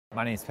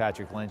My name is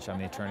Patrick Lynch. I'm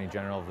the Attorney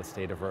General of the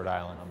state of Rhode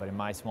Island. But in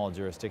my small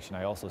jurisdiction,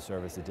 I also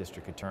serve as a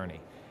district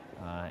attorney.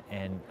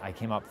 And I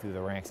came up through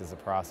the ranks as a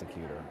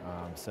prosecutor.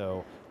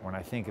 So when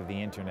I think of the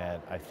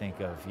internet, I think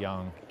of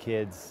young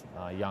kids,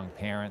 young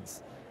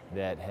parents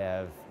that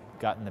have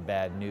gotten the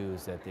bad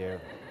news that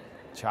their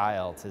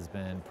child has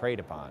been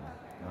preyed upon,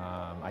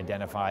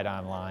 identified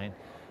online,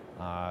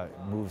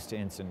 moves to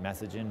instant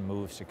messaging,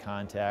 moves to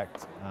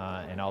contact,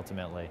 and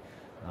ultimately,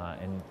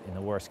 in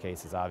the worst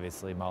cases,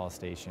 obviously,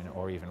 molestation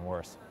or even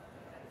worse.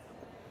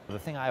 The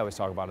thing I always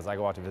talk about is I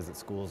go out to visit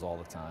schools all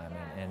the time,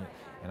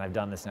 and I've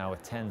done this now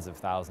with tens of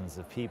thousands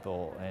of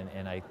people,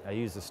 and I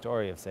use the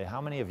story of, say,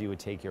 how many of you would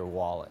take your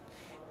wallet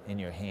in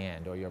your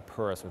hand or your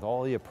purse with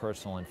all your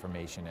personal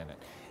information in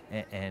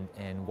it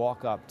and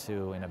walk up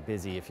to, in a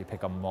busy, if you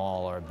pick a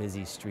mall or a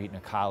busy street in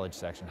a college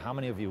section, how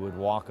many of you would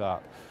walk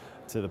up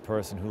to the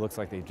person who looks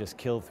like they've just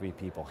killed 3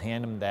 people,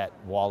 hand them that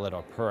wallet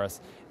or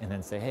purse, and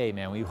then say, hey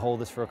man, will you hold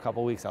this for a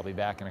couple weeks? I'll be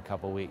back in a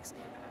couple weeks.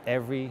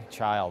 Every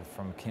child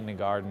from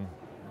kindergarten,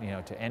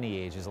 to any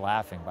age is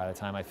laughing by the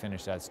time I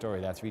finish that story.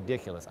 That's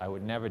ridiculous. I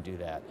would never do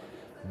that.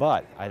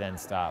 But I then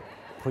stop,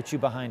 put you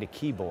behind a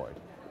keyboard,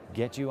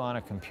 get you on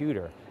a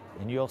computer,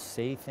 and you'll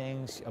say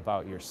things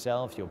about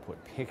yourself, you'll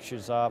put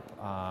pictures up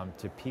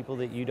to people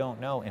that you don't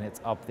know, and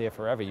it's up there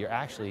forever. You're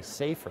actually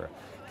safer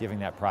giving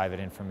that private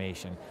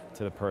information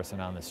to the person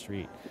on the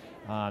street.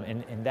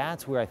 And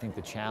that's where I think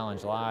the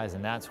challenge lies,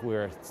 and that's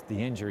where the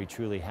injury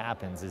truly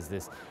happens, is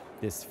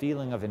this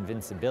feeling of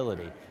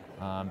invincibility,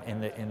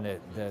 and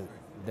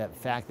that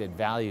fact that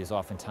values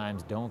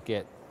oftentimes don't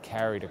get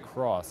carried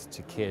across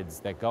to kids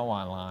that go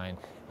online,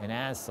 and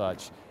as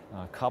such,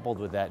 coupled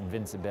with that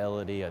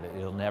invincibility, or that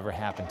it'll never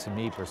happen to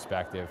me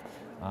perspective,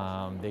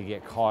 they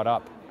get caught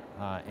up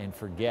and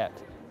forget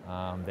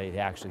they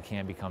actually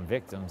can become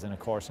victims. And of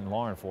course, in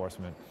law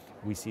enforcement,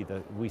 we see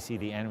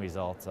the end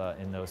results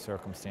in those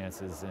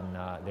circumstances,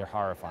 and they're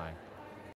horrifying.